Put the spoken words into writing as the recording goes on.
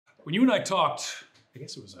When you and I talked, I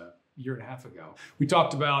guess it was a year and a half ago, we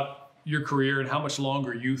talked about your career and how much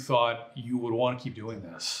longer you thought you would want to keep doing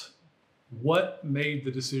this. What made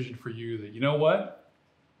the decision for you that, you know what,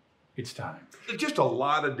 it's time? Just a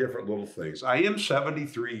lot of different little things. I am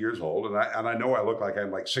 73 years old, and I know I look like I'm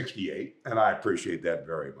like 68, and I appreciate that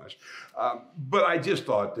very much. But I just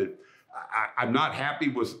thought that I'm not happy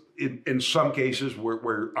with, in some cases,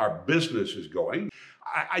 where our business is going.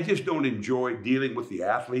 I just don't enjoy dealing with the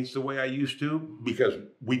athletes the way I used to, because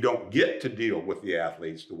we don't get to deal with the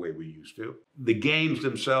athletes the way we used to. The games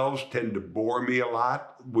themselves tend to bore me a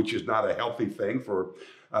lot, which is not a healthy thing for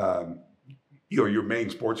your main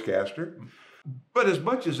sportscaster. But as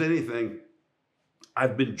much as anything,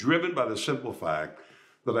 I've been driven by the simple fact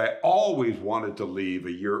that I always wanted to leave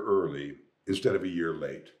a year early instead of a year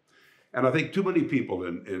late. And I think too many people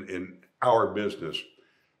in our business,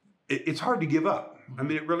 it's hard to give up. I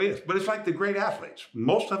mean, it really is. But it's like the great athletes.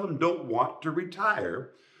 Most of them don't want to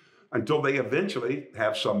retire until they eventually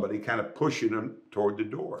have somebody kind of pushing them toward the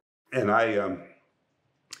door. And I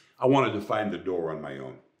wanted to find the door on my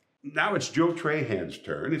own. Now it's Joe Trahan's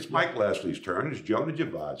turn. It's Mike Leslie's turn. It's Jonah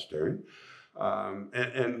Javad's turn.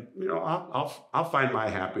 And you know, I'll find my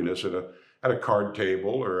happiness at a card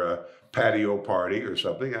table or a patio party or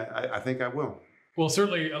something. I think I will. Well,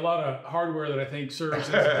 certainly a lot of hardware that I think serves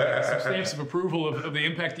as a substantive approval of the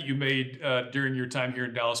impact that you made during your time here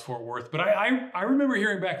in Dallas-Fort Worth. But I remember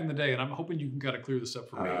hearing back in the day, and I'm hoping you can kind of clear this up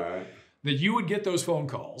for me, that you would get those phone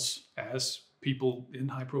calls, as people in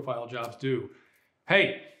high-profile jobs do.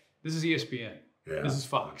 Hey, this is ESPN. Yeah. This is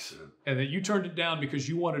Fox. Yeah. And that you turned it down because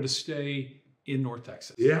you wanted to stay in North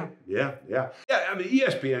Texas. Yeah. I mean,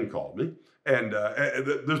 ESPN called me. And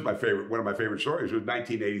this is one of my favorite stories. It was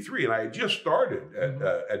 1983, and I had just started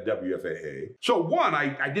at WFAA. So one,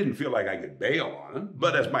 I didn't feel like I could bail on him.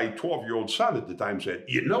 But as my 12-year-old son at the time said,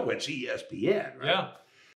 you know, it's ESPN, right? Yeah.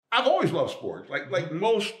 I've always loved sports, like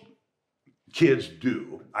most kids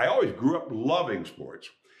do. I always grew up loving sports.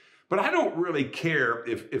 But I don't really care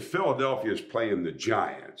if Philadelphia is playing the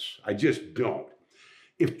Giants. I just don't.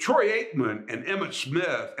 If Troy Aikman and Emmitt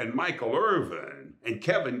Smith and Michael Irvin and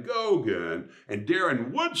Kevin Gogan and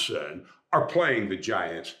Darren Woodson are playing the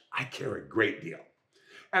Giants, I care a great deal.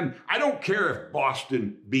 And I don't care if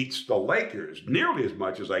Boston beats the Lakers nearly as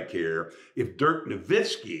much as I care if Dirk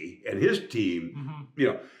Nowitzki and his team, you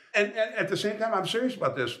know. And at the same time, I'm serious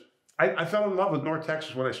about this. I fell in love with North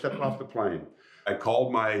Texas when I stepped off the plane. I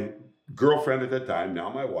called my girlfriend at the time, now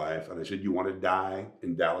my wife, and I said, you want to die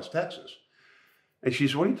in Dallas, Texas? And she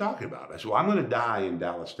said, what are you talking about? I said, well, I'm going to die in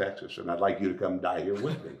Dallas, Texas, and I'd like you to come die here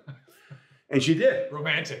with me. And she did.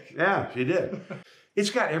 Romantic. Yeah, she did. It's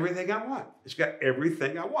got everything I want. It's got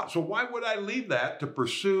everything I want. So why would I leave that to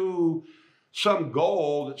pursue some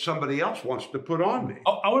goal that somebody else wants to put on me?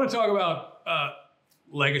 I want to talk about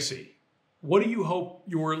legacy. What do you hope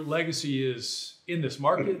your legacy is in this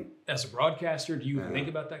market as a broadcaster? Do you think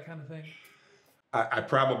about that kind of thing? I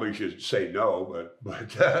probably should say no,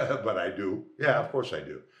 but I do. Yeah, of course I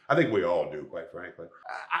do. I think we all do, quite frankly.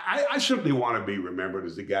 I simply want to be remembered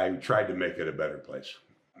as the guy who tried to make it a better place.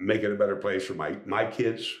 Make it a better place for my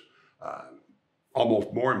kids,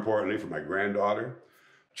 almost more importantly for my granddaughter.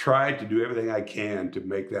 Tried to do everything I can to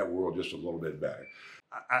make that world just a little bit better.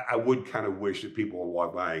 I would kind of wish that people would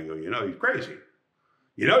walk by and go, you know, he's crazy.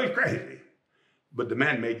 You know, he's crazy. But the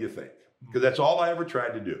man made you think, because that's all I ever tried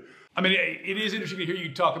to do. I mean, it is interesting to hear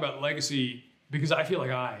you talk about legacy, because I feel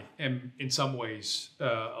like I am, in some ways,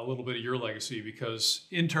 a little bit of your legacy, because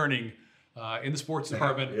interning in the sports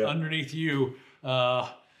department underneath you,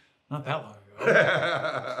 not that long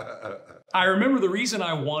ago. I remember the reason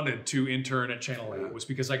I wanted to intern at Channel 8 was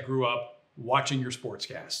because I grew up watching your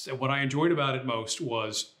sportscasts. And what I enjoyed about it most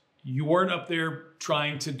was you weren't up there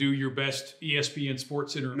trying to do your best ESPN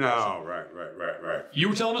Sports Center. No, right. You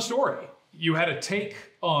were telling a story. You had a take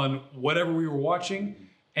on whatever we were watching,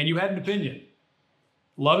 and you had an opinion.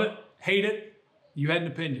 Love it, hate it, you had an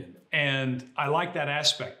opinion. And I like that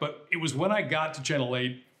aspect. But it was when I got to Channel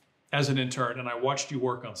 8 as an intern and I watched you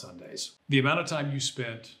work on Sundays, the amount of time you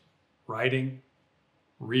spent writing,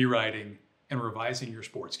 rewriting, and revising your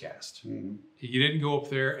sportscast. You didn't go up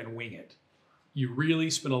there and wing it. You really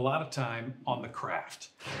spent a lot of time on the craft.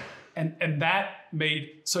 And that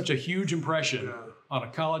made such a huge impression on a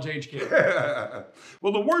college-age kid.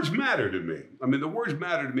 Well, the words matter to me. I mean, the words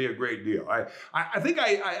matter to me a great deal. I think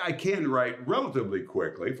I can write relatively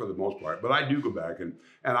quickly for the most part, but I do go back and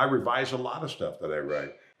I revise a lot of stuff that I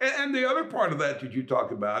write. And the other part of that you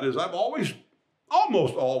talk about is I've almost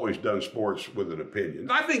always done sports with an opinion.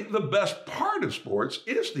 I think the best part of sports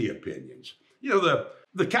is the opinions. You know,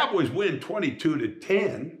 The Cowboys win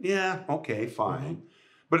 22-10. Yeah, okay, fine.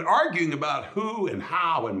 But arguing about who and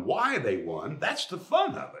how and why they won, that's the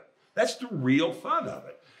fun of it. That's the real fun of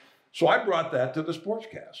it. So I brought that to the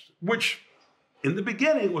sportscast, which in the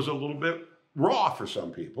beginning was a little bit raw for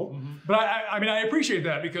some people. But I mean, I appreciate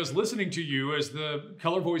that, because listening to you as the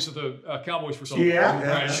color voice of the Cowboys for so long,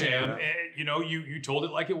 Brad Sham, you know, you told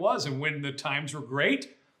it like it was. And when the times were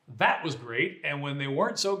great, that was great. And when they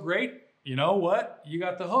weren't so great, you know what? You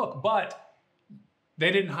got the hook. But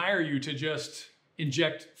they didn't hire you to just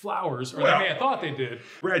inject flowers, or they may have thought they did.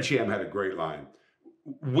 Brad Sham had a great line.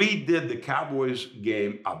 We did the Cowboys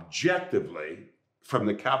game objectively from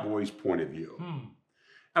the Cowboys' point of view.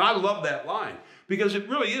 And I love that line, because it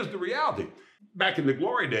really is the reality. Back in the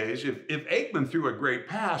glory days, if Aikman threw a great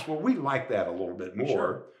pass, well, we liked that a little bit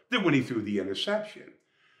more than when he threw the interception.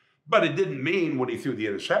 But it didn't mean when he threw the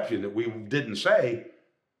interception that we didn't say,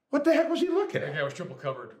 what the heck was he looking at? I was triple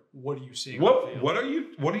covered. What are you seeing? What are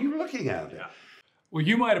you looking at? Yeah. Well,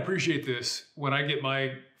 you might appreciate this when I get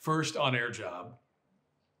my first on-air job.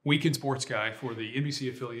 Weekend sports guy for the NBC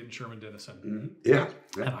affiliate in Sherman Denison. Yeah.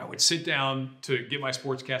 And I would sit down to get my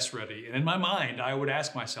sportscasts ready. And in my mind, I would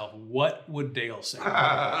ask myself, what would Dale say?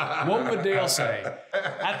 What would Dale say?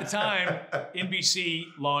 At the time, NBC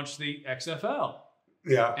launched the XFL.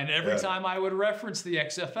 Yeah. And every time I would reference the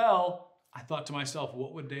XFL, I thought to myself,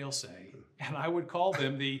 what would Dale say? And I would call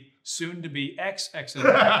them the soon-to-be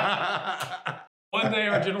XFL. One day,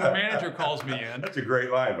 our general manager calls me in. That's a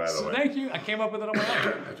great line, by the way. Thank you. I came up with it on my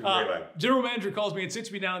own. That's a great line. General manager calls me and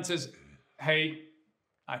sits me down and says, hey,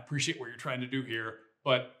 I appreciate what you're trying to do here,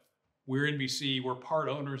 but we're NBC. We're part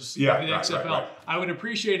owners of the XFL. Right. I would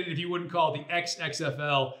appreciate it if you wouldn't call it the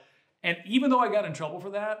XXFL. And even though I got in trouble for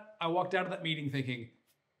that, I walked out of that meeting thinking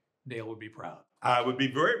Dale would be proud. I would be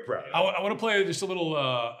very proud. I want to play just a little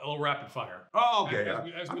rapid fire. Oh, okay.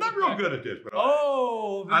 I'm not real good at this, but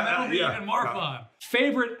that'll be even more fun.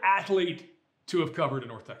 Favorite athlete to have covered in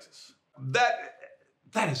North Texas? That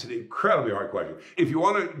is an incredibly hard question. If you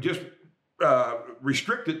want to just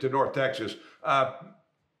restrict it to North Texas,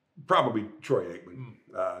 probably Troy Aikman.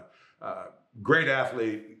 Great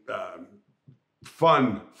athlete,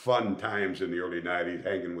 fun times in the early 90s,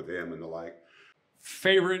 hanging with him and the like.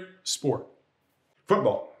 Favorite sport?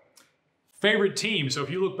 Football. Favorite team? So if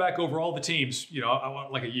you look back over all the teams, you know, I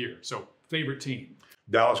want like a year. So favorite team?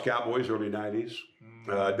 Dallas Cowboys, early 90s.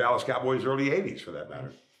 Dallas Cowboys, early 80s for that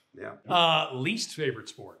matter. Yeah. Least favorite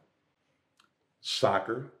sport?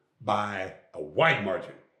 Soccer, by a wide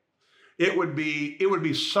margin. It would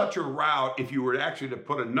be such a rout if you were actually to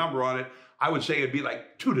put a number on it. I would say it'd be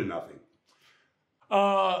like 2-0.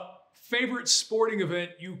 Favorite sporting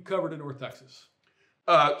event you covered in North Texas?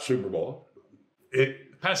 Super Bowl.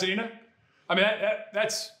 Pasadena? I mean,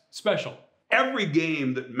 that's special. Every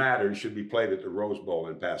game that matters should be played at the Rose Bowl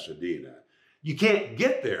in Pasadena. You can't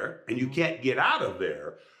get there and you can't get out of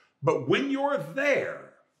there, but when you're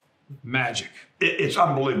there, magic. It's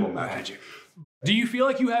unbelievable magic. Do you feel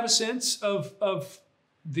like you have a sense of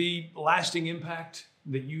the lasting impact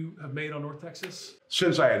that you have made on North Texas?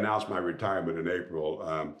 Since I announced my retirement in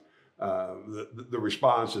April, the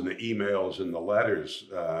response and the emails and the letters,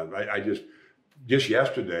 just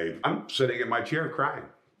yesterday, I'm sitting in my chair crying.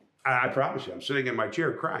 I promise you, I'm sitting in my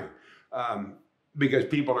chair crying because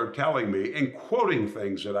people are telling me and quoting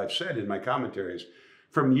things that I've said in my commentaries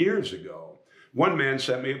from years ago. One man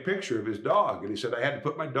sent me a picture of his dog, and he said, I had to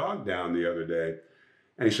put my dog down the other day.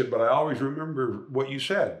 And he said, but I always remember what you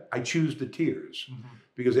said. I choose the tears.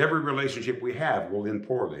 Because every relationship we have will end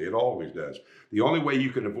poorly. It always does. The only way you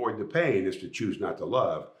can avoid the pain is to choose not to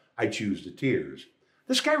love. I choose the tears.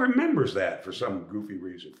 This guy remembers that for some goofy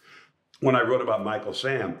reason. When I wrote about Michael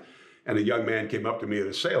Sam, and a young man came up to me at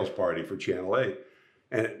a sales party for Channel 8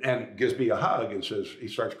 and gives me a hug and says, he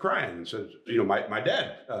starts crying and says, you know, my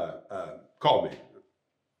dad called me.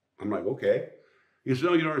 I'm like, okay. He says,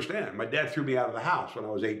 no, you don't understand. My dad threw me out of the house when I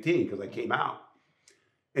was 18 because I came out.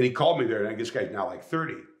 And he called me there, and this guy's now like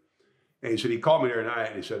 30. And he said, he called me there tonight,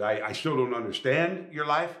 and he said, I still don't understand your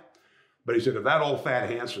life. But he said, if that old fat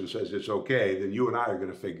Hansen says it's okay, then you and I are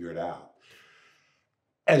going to figure it out.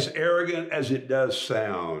 As arrogant as it does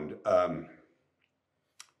sound, I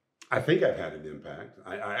think I've had an impact.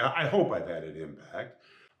 I hope I've had an impact.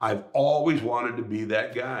 I've always wanted to be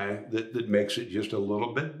that guy that makes it just a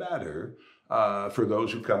little bit better for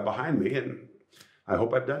those who come behind me, and I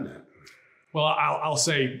hope I've done that. Well, I'll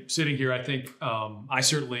say, sitting here, I think I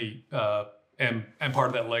certainly am part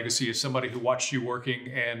of that legacy as somebody who watched you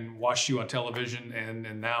working and watched you on television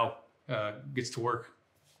and now gets to work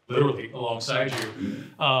literally alongside you.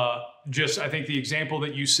 Just, I think the example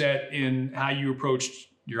that you set in how you approached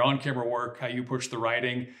your on-camera work, how you approached the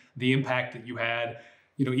writing, the impact that you had,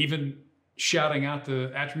 even shouting out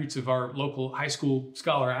the attributes of our local high school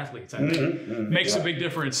scholar athletes, I think makes a big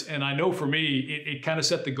difference. And I know for me, it kind of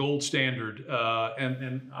set the gold standard.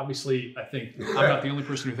 And obviously, I think I'm not the only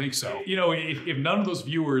person who thinks so. If none of those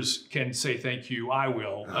viewers can say thank you, I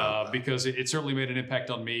will, because it certainly made an impact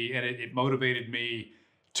on me, and it motivated me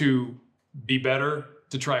to be better,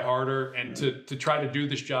 to try harder, and to try to do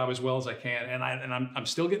this job as well as I can. And I'm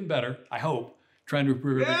still getting better, I hope, trying to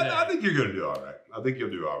improve every day. I think you're going to do all right. I think you'll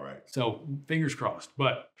do all right. So fingers crossed,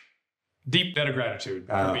 but deep debt of gratitude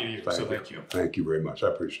for me to you. So thank you. Thank you very much. I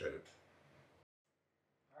appreciate it.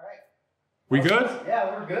 All right. We good?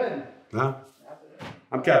 Yeah, we're good. Huh?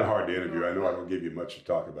 I'm kind of hard to interview. I know I don't give you much to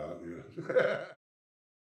talk about.